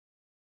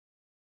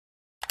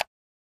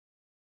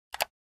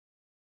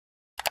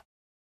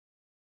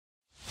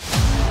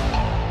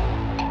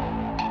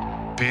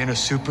being a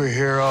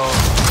superhero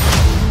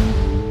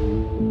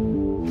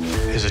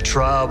is a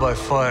trial by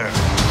fire.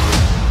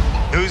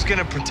 Who's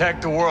gonna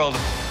protect the world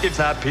if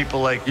not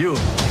people like you?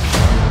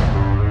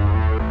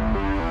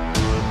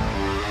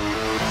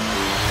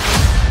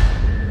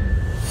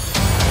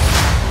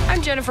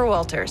 I'm Jennifer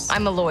Walters.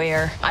 I'm a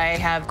lawyer. I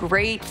have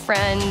great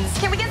friends.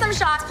 Can we get some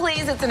shots,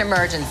 please? It's an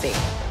emergency.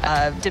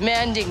 A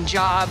demanding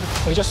job.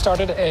 We just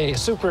started a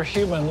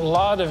superhuman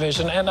law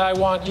division, and I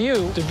want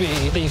you to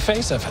be the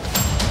face of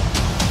it.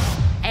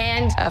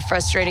 And a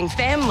frustrating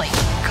family.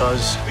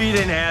 Cause you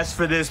didn't ask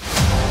for this,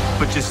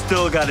 but you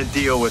still gotta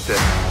deal with it.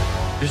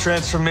 Your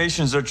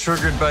transformations are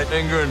triggered by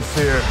anger and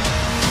fear.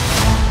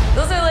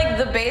 Those are like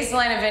the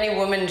baseline of any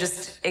woman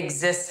just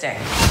existing.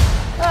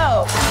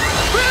 Oh.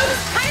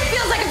 Bruce, kind of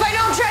feels like if I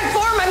don't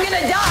transform, I'm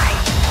gonna die.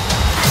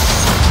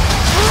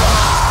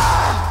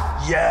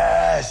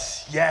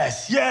 Yes,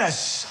 yes,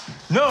 yes.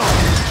 No,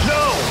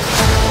 no.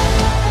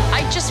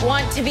 I just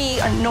want to be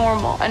a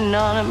normal,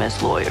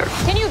 anonymous lawyer.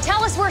 Can you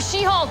tell us where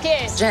She-Hulk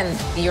is? Jen,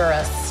 you're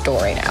a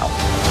story now.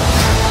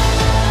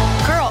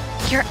 Girl,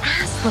 your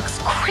ass looks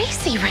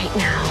crazy right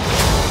now.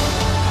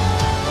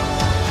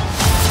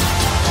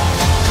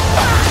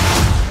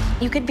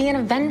 You could be an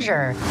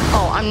Avenger.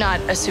 Oh, I'm not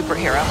a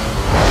superhero.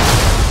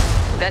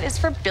 That is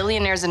for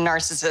billionaires and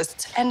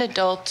narcissists and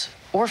adult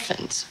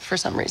orphans for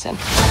some reason.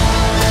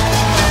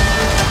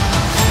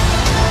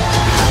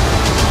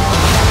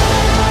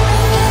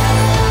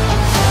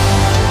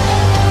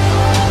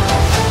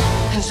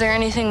 Is there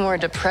anything more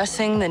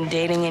depressing than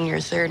dating in your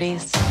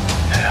 30s?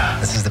 Yeah,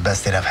 this is the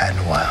best date I've had in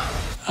a while.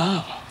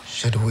 Oh.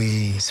 Should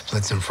we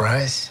split some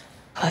fries?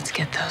 Let's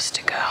get those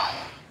to go.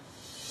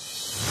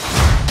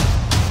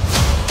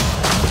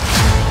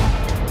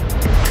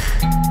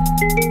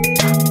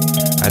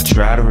 I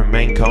try to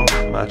remain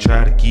calm, I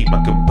try to keep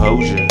my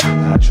composure.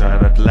 I try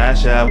not to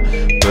lash out,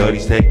 but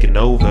he's taking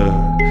over.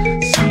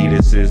 See,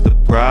 this is the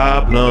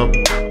problem.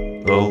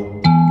 Oh,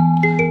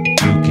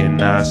 you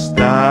cannot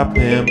stop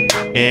him,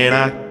 and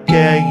I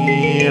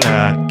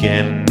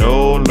can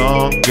no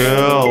longer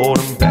hold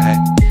him back.